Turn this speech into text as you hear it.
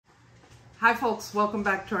Hi folks, welcome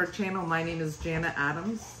back to our channel. My name is Jana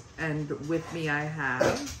Adams, and with me I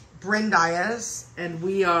have Bryn Diaz. And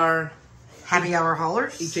we are Happy Hour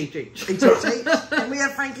Haulers. HHH. HHH. And we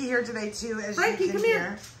have Frankie here today too. As Frankie, you can come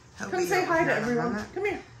here. Come say hi to everyone. Come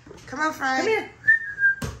here. Come on, Frank. Come here.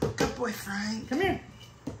 Good boy, Frank. Come here.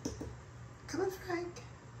 Come on, Frank.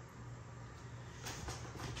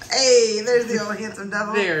 Hey, there's the old handsome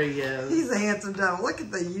devil. There he is. He's a handsome devil. Look at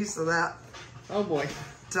the use of that Oh boy.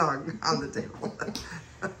 tongue on the table.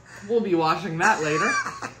 We'll be washing that later.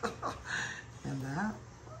 And that.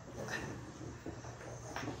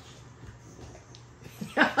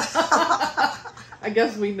 I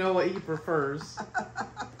guess we know what he prefers.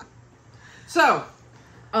 So,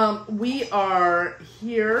 we are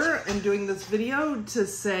here and doing this video to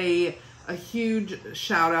say a huge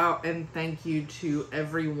shout out and thank you to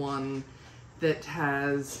everyone that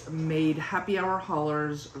has made Happy Hour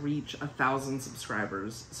Haulers reach 1,000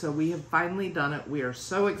 subscribers. So we have finally done it. We are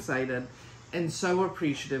so excited and so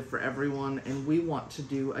appreciative for everyone, and we want to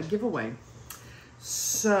do a giveaway.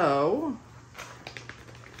 So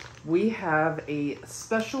we have a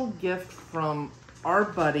special gift from our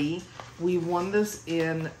buddy. We won this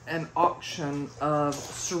in an auction of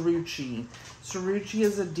Suruchi. Suruchi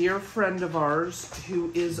is a dear friend of ours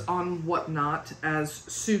who is on Whatnot as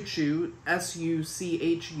Suchu,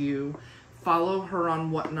 S-U-C-H-U. Follow her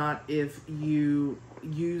on Whatnot if you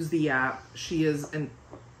use the app. She is an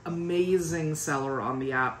amazing seller on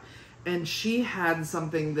the app, and she had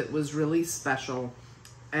something that was really special,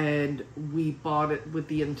 and we bought it with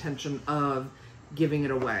the intention of giving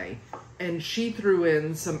it away. And she threw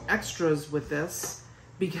in some extras with this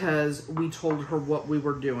because we told her what we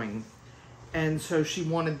were doing. And so she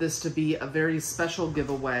wanted this to be a very special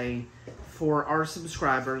giveaway for our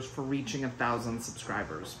subscribers for reaching 1,000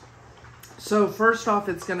 subscribers. So first off,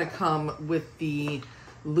 it's gonna come with the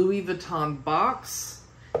Louis Vuitton box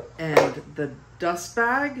and the dust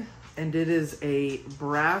bag. And it is a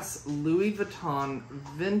brass Louis Vuitton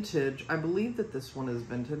vintage. I believe that this one is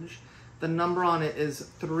vintage. The number on it is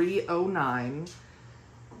 309,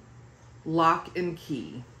 lock and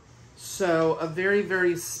key. So a very,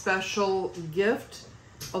 very special gift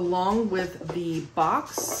along with the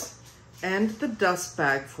box and the dust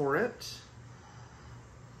bag for it.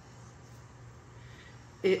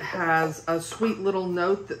 It has a sweet little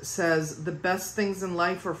note that says, the best things in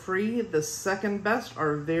life are free. The second best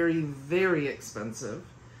are very, very expensive.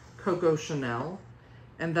 Coco Chanel.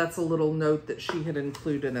 And that's a little note that she had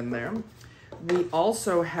included in there. We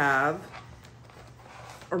also have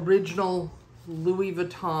original Louis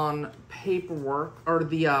Vuitton paperwork, or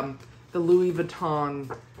the Louis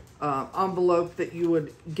Vuitton envelope that you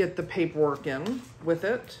would get the paperwork in with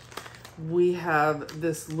it. We have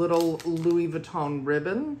this little Louis Vuitton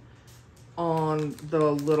ribbon on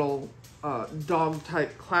the little dog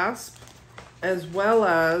type clasp, as well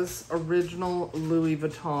as original Louis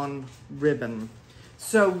Vuitton ribbon.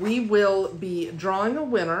 So we will be drawing a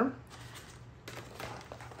winner,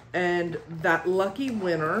 and that lucky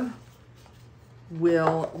winner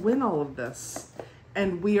will win all of this.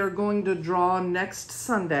 And we are going to draw next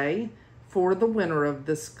Sunday for the winner of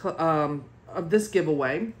this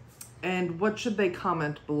giveaway. And what should they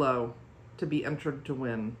comment below to be entered to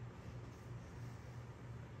win?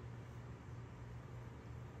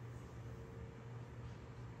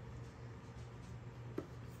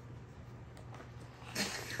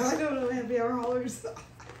 I don't know, Happy Hour Haulers.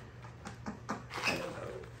 I don't know.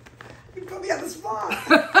 You put me on the spot. I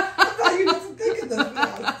thought you wasn't thinking this.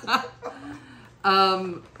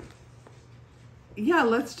 Yeah,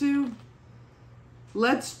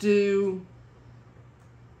 let's do,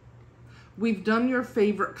 we've done your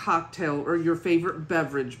favorite cocktail or your favorite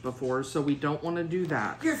beverage before, so we don't want to do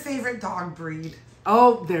that. Your favorite dog breed.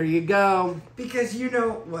 Oh, there you go. Because you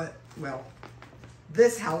know what, well,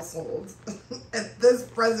 this household at this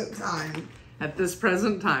present time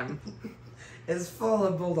is full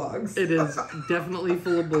of bulldogs. It is definitely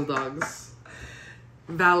full of bulldogs.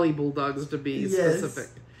 Valley bulldogs to be specific.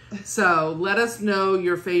 So let us know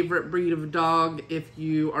your favorite breed of dog. If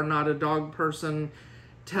you are not a dog person,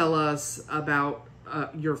 tell us about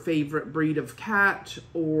your favorite breed of cat,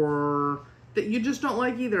 or that you just don't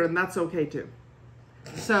like either, and that's okay too.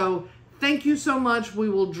 So thank you so much. We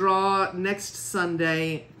will draw next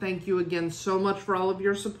Sunday. Thank you again so much for all of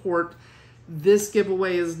your support. This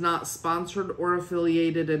giveaway is not sponsored or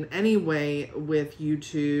affiliated in any way with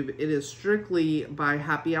YouTube. It is strictly by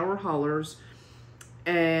Happy Hour Haulers,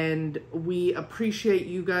 and we appreciate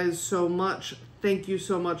you guys so much. Thank you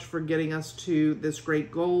so much for getting us to this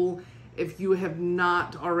great goal. If you have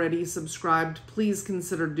not already subscribed, please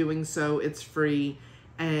consider doing so. It's free.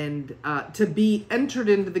 And to be entered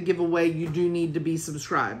into the giveaway, you do need to be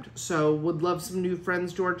subscribed. So would love some new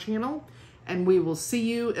friends to our channel. And we will see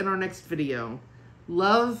you in our next video.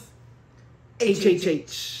 Love,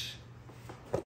 HHH.